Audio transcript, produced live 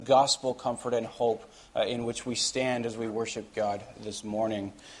gospel comfort and hope in which we stand as we worship God this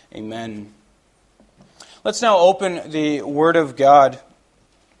morning. Amen. Let's now open the Word of God.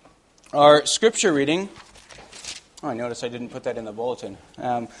 Our scripture reading, I noticed I didn't put that in the bulletin.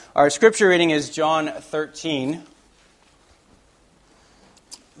 Our scripture reading is John 13,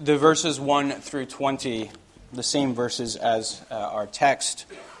 the verses 1 through 20, the same verses as our text.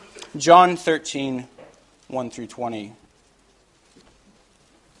 John 13, 1 through 20.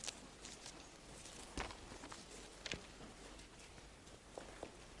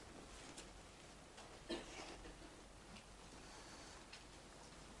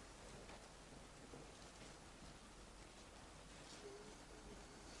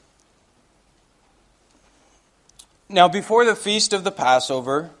 Now before the feast of the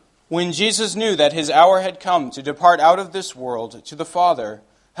Passover, when Jesus knew that his hour had come to depart out of this world to the Father,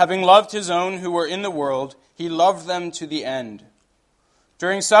 having loved his own who were in the world, he loved them to the end.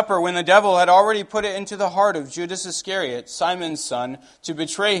 During supper, when the devil had already put it into the heart of Judas Iscariot, Simon's son, to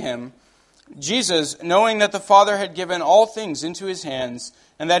betray him, Jesus, knowing that the Father had given all things into his hands,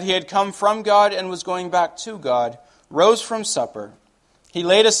 and that he had come from God and was going back to God, rose from supper. He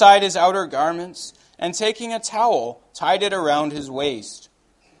laid aside his outer garments, and taking a towel, tied it around his waist.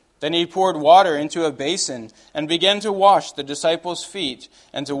 Then he poured water into a basin and began to wash the disciples' feet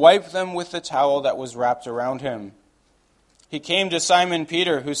and to wipe them with the towel that was wrapped around him. He came to Simon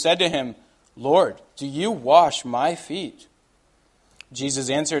Peter, who said to him, "Lord, do you wash my feet?" Jesus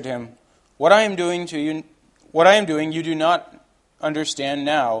answered him, What I am doing you do not understand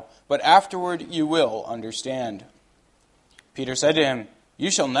now, but afterward you will understand." Peter said to him, "You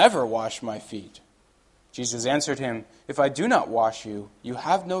shall never wash my feet." Jesus answered him, "If I do not wash you, you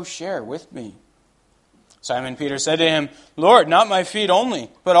have no share with me." Simon Peter said to him, "Lord, not my feet only,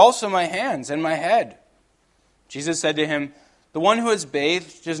 but also my hands and my head." Jesus said to him, "The one who is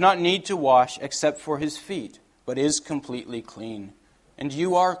bathed does not need to wash except for his feet, but is completely clean. And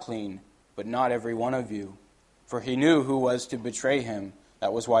you are clean, but not every one of you." For he knew who was to betray him.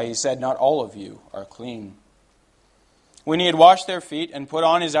 That was why he said, "Not all of you are clean." When he had washed their feet and put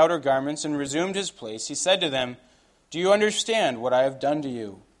on his outer garments and resumed his place, he said to them, "Do you understand what I have done to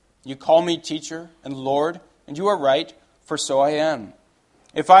you? You call me teacher and Lord, and you are right, for so I am.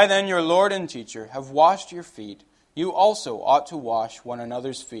 If I then, your Lord and teacher, have washed your feet, you also ought to wash one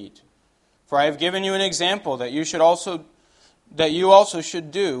another's feet. For I have given you an example that you also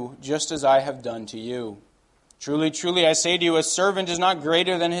should do just as I have done to you. Truly, truly, I say to you, a servant is not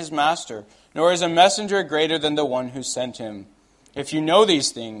greater than his master, nor is a messenger greater than the one who sent him. If you know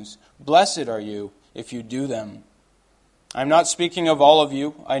these things, blessed are you if you do them. I am not speaking of all of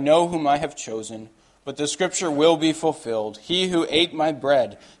you. I know whom I have chosen, but the scripture will be fulfilled. He who ate my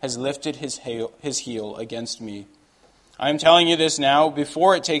bread has lifted his heel against me. I am telling you this now,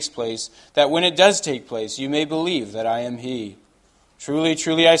 before it takes place, that when it does take place, you may believe that I am he. Truly,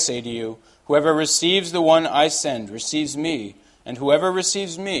 truly, I say to you, whoever receives the one I send receives me, and whoever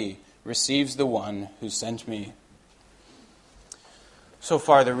receives me receives the one who sent me." So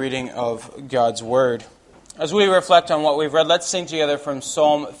far, the reading of God's Word. As we reflect on what we've read, let's sing together from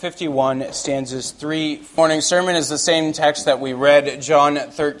Psalm 51, stanzas 3. Morning sermon is the same text that we read, John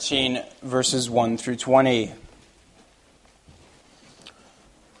 13, verses 1 through 20.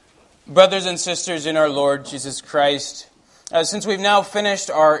 Brothers and sisters in our Lord Jesus Christ, since we've now finished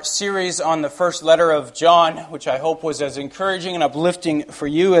our series on the first letter of John, which I hope was as encouraging and uplifting for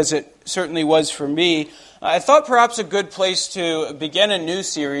you as it certainly was for me, I thought perhaps a good place to begin a new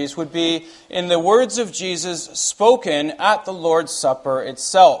series would be in the words of Jesus spoken at the Lord's Supper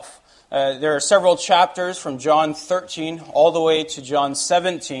itself. There are several chapters from John 13 all the way to John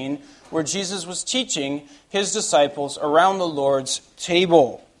 17 where Jesus was teaching his disciples around the Lord's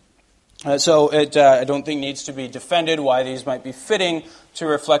table. So it, I don't think, needs to be defended why these might be fitting to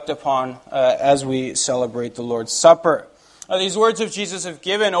reflect upon as we celebrate the Lord's Supper. These words of Jesus have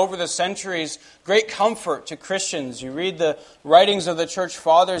given over the centuries great comfort to Christians. You read the writings of the church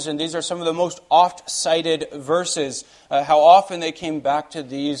fathers, and these are some of the most oft-cited verses, how often they came back to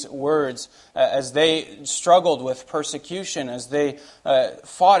these words as they struggled with persecution, as they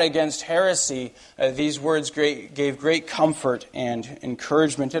fought against heresy. These words gave great comfort and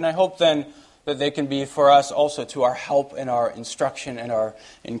encouragement, and I hope then that they can be for us also to our help and our instruction and our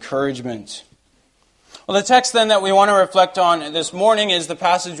encouragement. Well, the text then that we want to reflect on this morning is the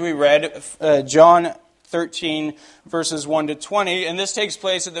passage we read, John 13, verses 1 to 20. And this takes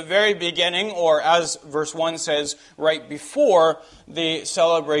place at the very beginning, or as verse 1 says, right before the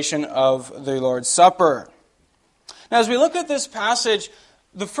celebration of the Lord's Supper. Now, as we look at this passage,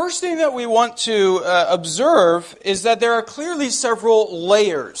 The first thing that we want to observe is that there are clearly several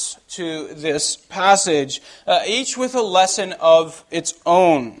layers to this passage, each with a lesson of its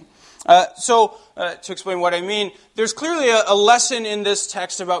own. To explain what I mean, there's clearly a lesson in this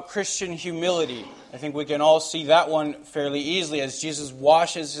text about Christian humility. I think we can all see that one fairly easily. As Jesus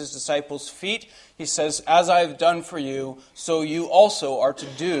washes his disciples' feet, he says, "As I have done for you, so you also are to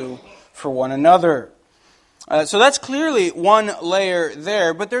do for one another." So that's clearly one layer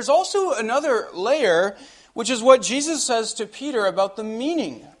there. But there's also another layer, which is what Jesus says to Peter about the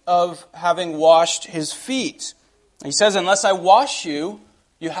meaning of having washed his feet. He says, "Unless I wash you,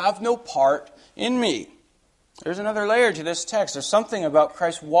 you have no part in me." There's another layer to this text. There's something about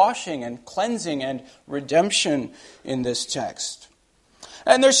Christ's washing and cleansing and redemption in this text.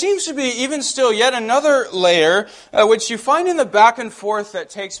 And there seems to be even still yet another layer, which you find in the back and forth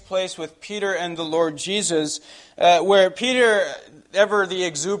that takes place with Peter and the Lord Jesus, where Peter, ever the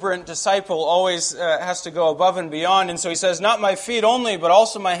exuberant disciple, always has to go above and beyond. And so he says, "Not my feet only, but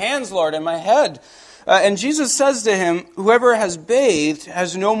also my hands, Lord, and my head." And Jesus says to him, "Whoever has bathed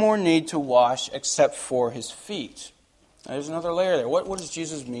has no more need to wash except for his feet." Now, there's another layer there. What does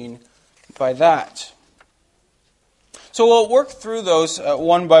Jesus mean by that? So we'll work through those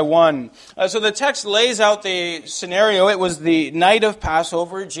one by one. So the text lays out the scenario. It was the night of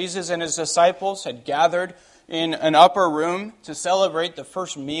Passover. Jesus and his disciples had gathered in an upper room to celebrate the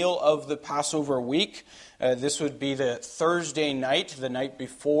first meal of the Passover week. This would be the Thursday night, the night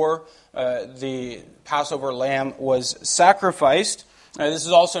before the Passover lamb was sacrificed. This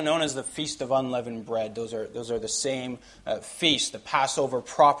is also known as the Feast of Unleavened Bread. Those are the same feast. The Passover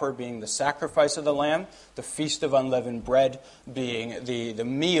proper being the sacrifice of the lamb, the Feast of Unleavened Bread being the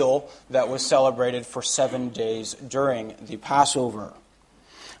meal that was celebrated for 7 days during the Passover.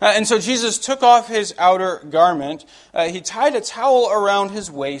 And so Jesus took off his outer garment, he tied a towel around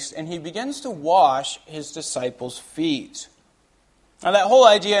his waist, and he begins to wash his disciples' feet. Now that whole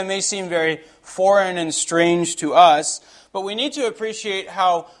idea may seem very foreign and strange to us, but we need to appreciate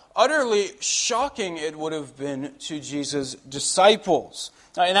how utterly shocking it would have been to Jesus' disciples.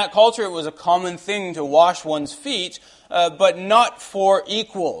 In that culture, it was a common thing to wash one's feet, but not for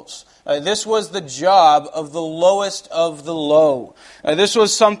equals. This was the job of the lowest of the low. This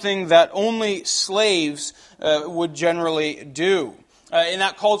was something that only slaves would generally do. In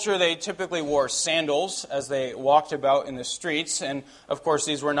that culture, they typically wore sandals as they walked about in the streets. And, of course,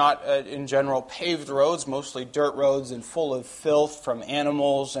 these were not, in general, paved roads, mostly dirt roads and full of filth from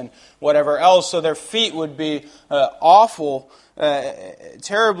animals and whatever else. So their feet would be awful,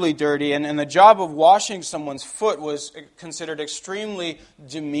 terribly dirty. And the job of washing someone's foot was considered extremely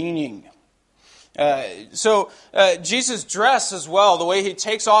demeaning. Jesus' dress as well, the way he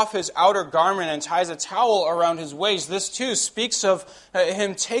takes off his outer garment and ties a towel around his waist, this too speaks of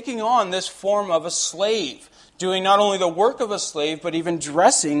him taking on this form of a slave, doing not only the work of a slave, but even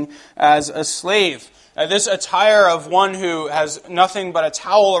dressing as a slave. This attire of one who has nothing but a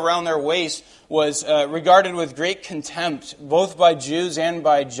towel around their waist was regarded with great contempt, both by Jews and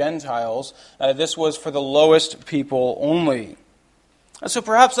by Gentiles. This was for the lowest people only. So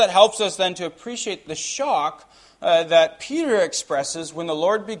perhaps that helps us then to appreciate the shock that Peter expresses when the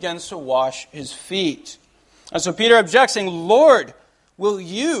Lord begins to wash his feet. And so Peter objects, saying, "Lord, will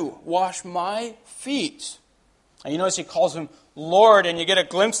you wash my feet?" And you notice he calls him Lord, and you get a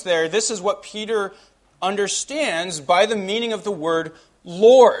glimpse there. This is what Peter understands by the meaning of the word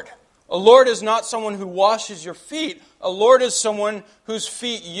Lord. A Lord is not someone who washes your feet. A Lord is someone whose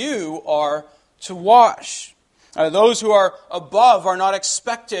feet you are to wash. Those who are above are not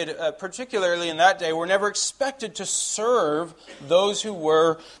expected, particularly in that day, were never expected to serve those who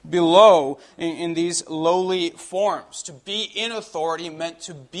were below in these lowly forms. To be in authority meant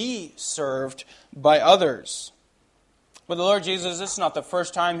to be served by others. But the Lord Jesus, this is not the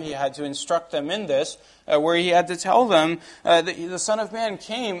first time he had to instruct them in this, where he had to tell them that the Son of Man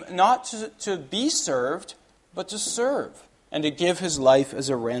came not to be served, but to serve, and to give his life as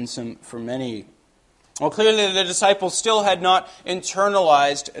a ransom for many. Well, clearly the disciples still had not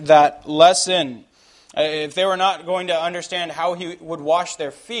internalized that lesson. If they were not going to understand how he would wash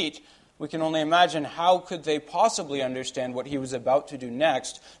their feet, we can only imagine how could they possibly understand what he was about to do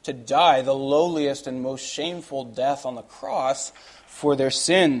next, to die the lowliest and most shameful death on the cross for their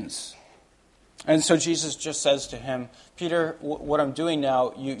sins. And so Jesus just says to him, "Peter, what I'm doing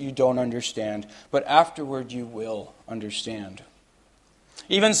now, you don't understand, but afterward you will understand."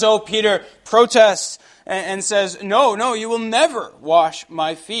 Even so, Peter protests and says, No, you will never wash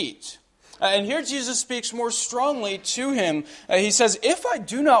my feet. And here Jesus speaks more strongly to him. He says, "If I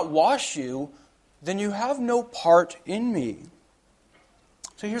do not wash you, then you have no part in me."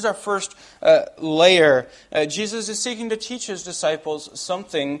 So here's our first layer. Jesus is seeking to teach his disciples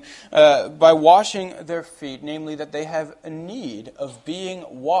something by washing their feet, namely that they have a need of being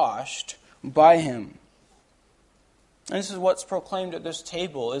washed by him. And this is what's proclaimed at this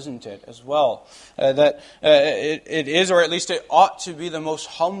table, isn't it, as well? That it is, or at least it ought to be, the most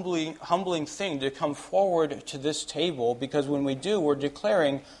humbling thing to come forward to this table, because when we do, we're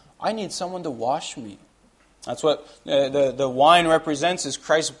declaring, I need someone to wash me. That's what the wine represents, is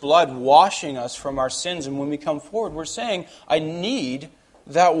Christ's blood washing us from our sins. And when we come forward, we're saying, I need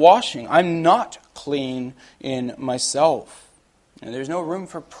that washing. I'm not clean in myself. And there's no room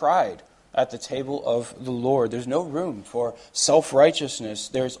for pride at the table of the Lord. There's no room for self-righteousness.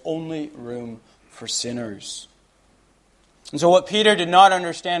 There's only room for sinners. And so what Peter did not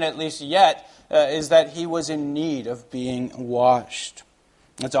understand, at least yet, is that he was in need of being washed.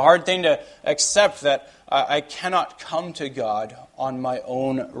 It's a hard thing to accept, that I cannot come to God on my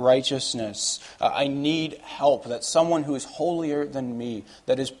own righteousness. I need help, that someone who is holier than me,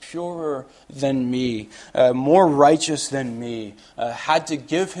 that is purer than me, more righteous than me, had to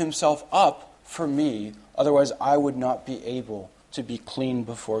give himself up for me. Otherwise, I would not be able to be clean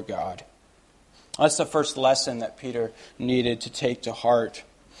before God. That's the first lesson that Peter needed to take to heart.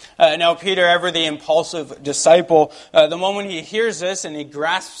 Now, Peter, ever the impulsive disciple, the moment he hears this and he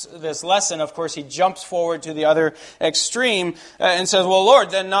grasps this lesson, of course, he jumps forward to the other extreme and says, well, Lord,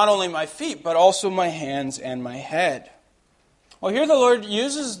 then not only my feet, but also my hands and my head. Well, here the Lord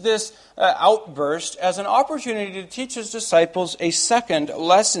uses this outburst as an opportunity to teach his disciples a second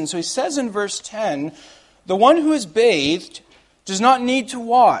lesson. So he says in verse 10, the one who is bathed does not need to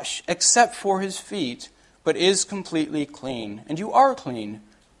wash except for his feet, but is completely clean. And you are clean,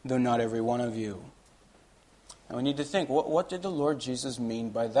 though not every one of you. And we need to think, what did the Lord Jesus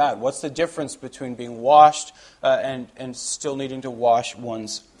mean by that? What's the difference between being washed and still needing to wash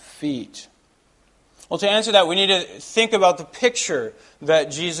one's feet? Well, to answer that, we need to think about the picture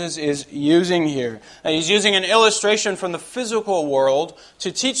that Jesus is using here. He's using an illustration from the physical world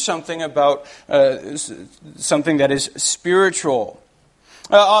to teach something about something that is spiritual.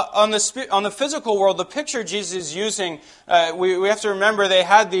 On the physical world, the picture Jesus is using, we have to remember they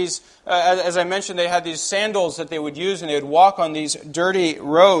had these, as I mentioned, they had these sandals that they would use, and they would walk on these dirty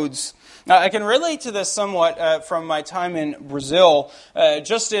roads. Now, I can relate to this somewhat from my time in Brazil.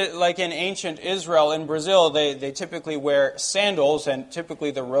 Just like in ancient Israel, in Brazil, they typically wear sandals, and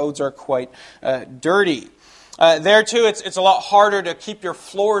typically the roads are quite dirty. There, too, it's a lot harder to keep your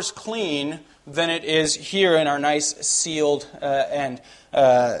floors clean than it is here in our nice sealed and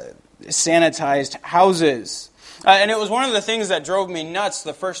sanitized houses. And it was one of the things that drove me nuts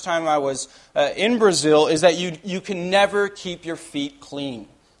the first time I was in Brazil, is that you can never keep your feet clean.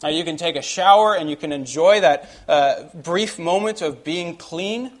 Now, you can take a shower and you can enjoy that brief moment of being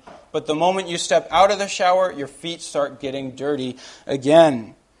clean, but the moment you step out of the shower, your feet start getting dirty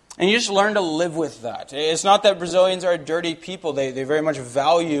again. And you just learn to live with that. It's not that Brazilians are dirty people. They very much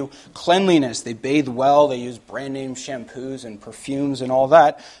value cleanliness. They bathe well. They use brand name shampoos and perfumes and all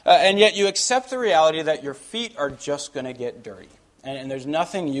that. And yet you accept the reality that your feet are just going to get dirty. And there's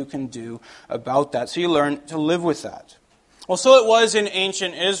nothing you can do about that. So you learn to live with that. Well, so it was in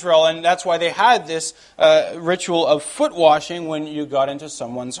ancient Israel, and that's why they had this ritual of foot washing when you got into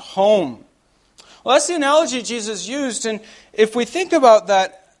someone's home. Well, that's the analogy Jesus used. And if we think about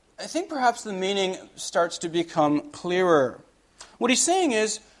that, I think perhaps the meaning starts to become clearer. What he's saying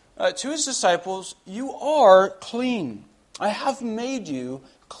is, to his disciples, you are clean. I have made you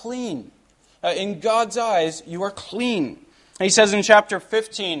clean. In God's eyes, you are clean. And he says in chapter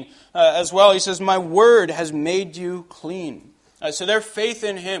 15 as well, he says, my word has made you clean. So their faith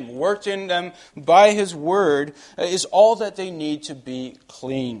in him, worked in them by his word, is all that they need to be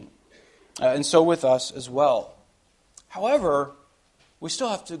clean. And so with us as well. However, we still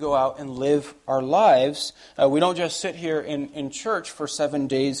have to go out and live our lives. We don't just sit here in church for 7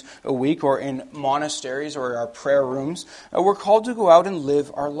 days a week or in monasteries or our prayer rooms. We're called to go out and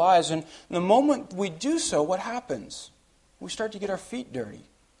live our lives. And the moment we do so, what happens? We start to get our feet dirty.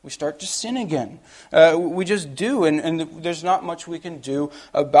 We start to sin again. We just do, and there's not much we can do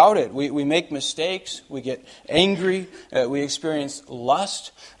about it. We make mistakes. We get angry. We experience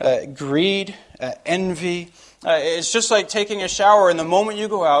lust, greed, envy. It's just like taking a shower, and the moment you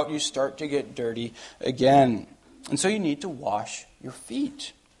go out, you start to get dirty again. And so you need to wash your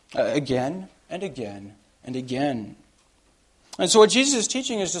feet again and again and again. And so what Jesus is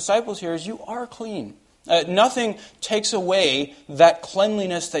teaching his disciples here is you are clean. Nothing takes away that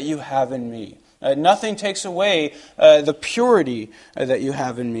cleanliness that you have in me. Nothing takes away the purity that you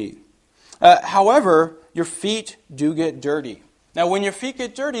have in me. However, your feet do get dirty. Now, when your feet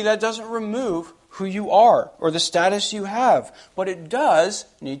get dirty, that doesn't remove who you are or the status you have, but it does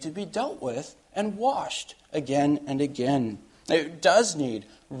need to be dealt with and washed again and again. It does need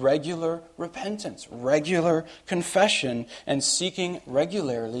regular repentance, regular confession, and seeking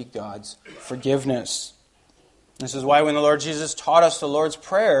regularly God's forgiveness. This is why when the Lord Jesus taught us the Lord's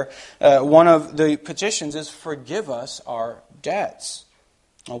Prayer, one of the petitions is, forgive us our debts.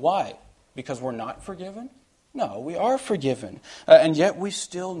 Now, why? Because we're not forgiven? No, we are forgiven. And yet we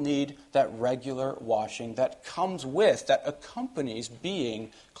still need that regular washing that comes with, that accompanies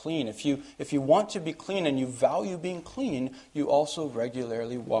being clean. If you want to be clean and you value being clean, you also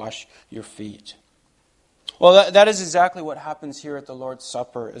regularly wash your feet. Well, that is exactly what happens here at the Lord's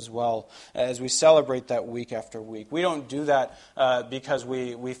Supper as well, as we celebrate that week after week. We don't do that because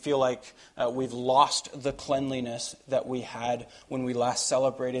we feel like we've lost the cleanliness that we had when we last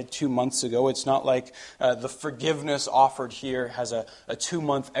celebrated 2 months ago. It's not like the forgiveness offered here has a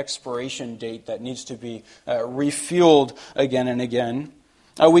 2-month expiration date that needs to be refueled again and again.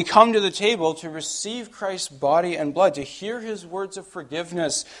 We come to the table to receive Christ's body and blood, to hear his words of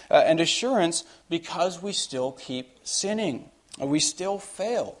forgiveness and assurance, because we still keep sinning. We still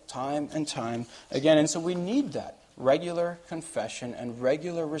fail time and time again. And so we need that regular confession and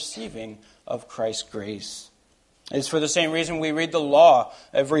regular receiving of Christ's grace. It's for the same reason we read the law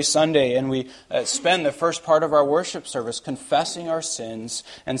every Sunday and we spend the first part of our worship service confessing our sins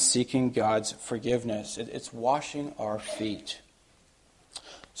and seeking God's forgiveness. It's washing our feet.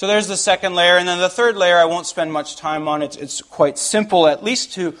 So there's the second layer, and then the third layer I won't spend much time on. It's quite simple, at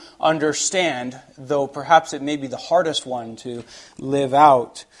least to understand, though perhaps it may be the hardest one to live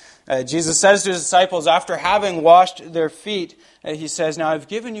out. Jesus says to his disciples, after having washed their feet, he says, now I've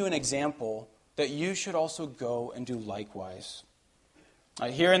given you an example that you should also go and do likewise.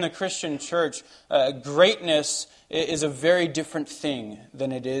 Here in the Christian church, greatness is a very different thing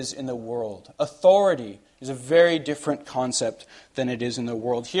than it is in the world. Authority is a very different concept than it is in the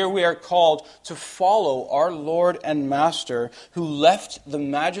world. Here we are called to follow our Lord and Master, who left the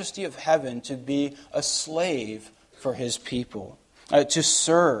majesty of heaven to be a slave for his people, to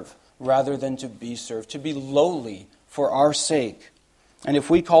serve rather than to be served, to be lowly for our sake. And if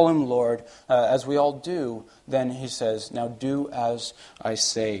we call him Lord, as we all do, then he says, now do as I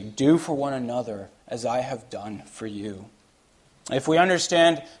say. Do for one another as I have done for you. If we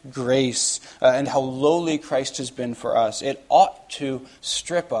understand grace and how lowly Christ has been for us, it ought to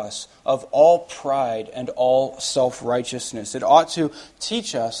strip us of all pride and all self-righteousness. It ought to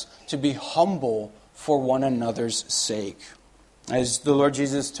teach us to be humble for one another's sake. As the Lord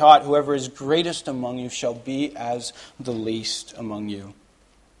Jesus taught, whoever is greatest among you shall be as the least among you.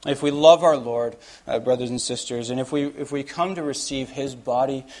 If we love our Lord, brothers and sisters, and if we come to receive his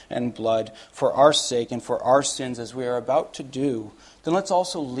body and blood for our sake and for our sins as we are about to do, then let's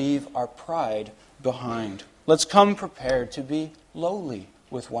also leave our pride behind. Let's come prepared to be lowly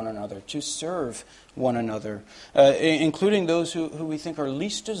with one another, to serve one another, including those who we think are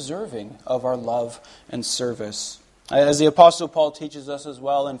least deserving of our love and service. As the Apostle Paul teaches us as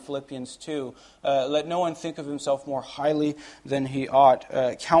well in Philippians 2, let no one think of himself more highly than he ought.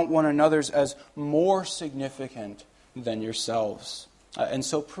 Count one another's as more significant than yourselves. And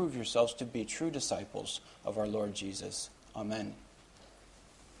so prove yourselves to be true disciples of our Lord Jesus. Amen.